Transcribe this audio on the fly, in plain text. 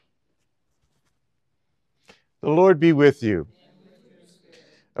The Lord be with you.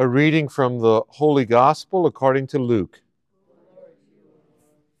 A reading from the Holy Gospel according to Luke.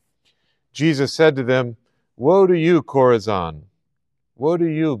 Jesus said to them, "Woe to you, Chorazin! Woe to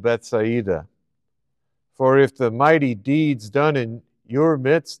you, Bethsaida! For if the mighty deeds done in your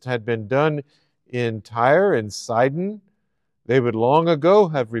midst had been done in Tyre and Sidon, they would long ago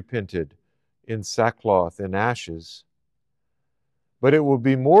have repented in sackcloth and ashes. But it will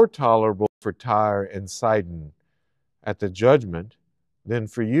be more tolerable for Tyre and Sidon at the judgment than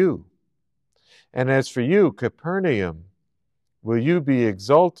for you. And as for you, Capernaum, will you be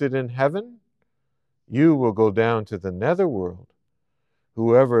exalted in heaven? You will go down to the netherworld.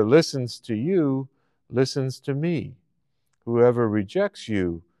 Whoever listens to you listens to me. Whoever rejects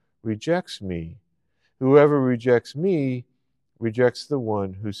you rejects me. Whoever rejects me rejects the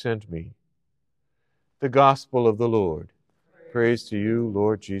one who sent me." The Gospel of the Lord. Praise to you,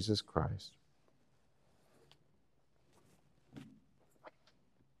 Lord Jesus Christ.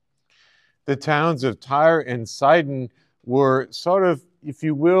 The towns of Tyre and Sidon were sort of, if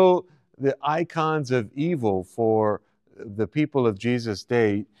you will, the icons of evil for the people of Jesus'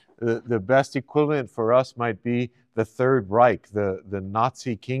 day. The best equivalent for us might be the Third Reich, the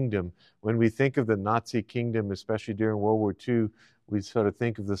Nazi kingdom. When we think of the Nazi kingdom, especially during World War II, we sort of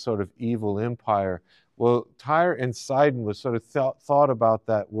think of the sort of evil empire. Well, Tyre and Sidon was sort of thought about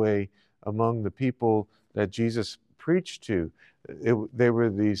that way among the people that Jesus preached to. They were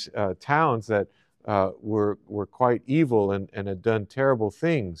these towns that were quite evil and had done terrible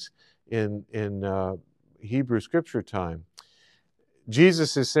things in Hebrew scripture time.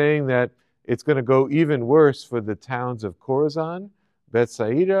 Jesus is saying that it's going to go even worse for the towns of Chorazin,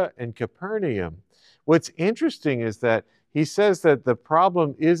 Bethsaida, and Capernaum. What's interesting is that he says that the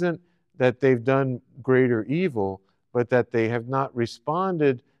problem isn't that they've done greater evil, but that they have not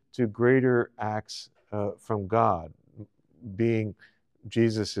responded to greater acts from God, being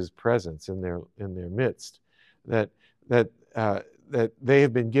Jesus' presence in their midst. That they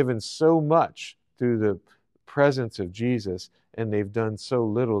have been given so much through the presence of Jesus, and they've done so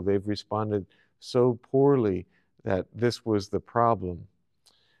little. They've responded so poorly that this was the problem.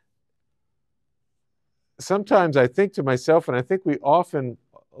 Sometimes I think to myself, and I think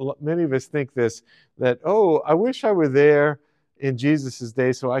many of us think this, that, oh, I wish I were there in Jesus'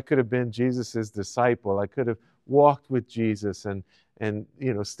 day so I could have been Jesus' disciple. I could have walked with Jesus and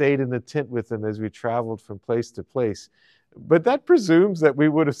stayed in the tent with him as we traveled from place to place. But that presumes that we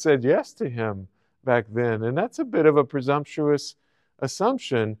would have said yes to him back then, and that's a bit of a presumptuous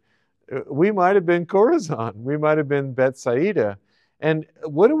assumption. We might have been Chorazin. We might have been Bethsaida. And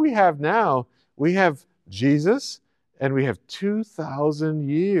what do we have now? We have Jesus, and we have 2,000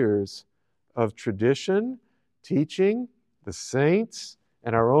 years of tradition, teaching, the saints,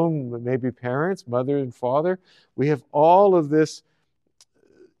 and our own maybe parents, mother and father. We have all of this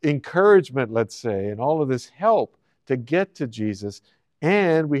encouragement, let's say, and all of this help to get to Jesus,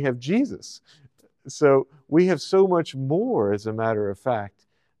 and we have Jesus. So we have so much more, as a matter of fact,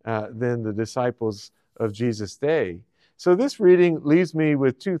 than the disciples of Jesus' day. So this reading leaves me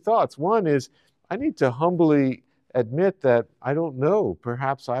with two thoughts. One is, I need to humbly admit that I don't know.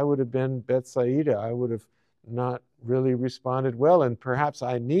 Perhaps I would have been Bethsaida. I would have not really responded well, and perhaps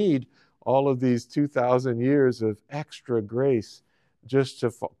I need all of these 2,000 years of extra grace just to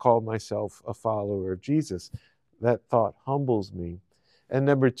call myself a follower of Jesus. That thought humbles me. And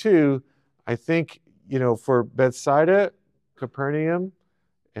number two, I think, for Bethsaida, Capernaum,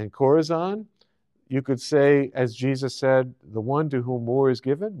 and Chorazin, you could say, as Jesus said, the one to whom more is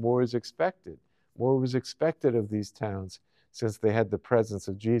given, more is expected. More was expected of these towns since they had the presence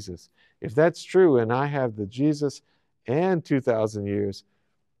of Jesus. If that's true, and I have the Jesus and 2,000 years,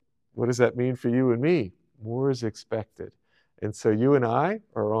 what does that mean for you and me? More is expected. And so you and I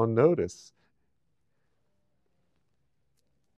are on notice.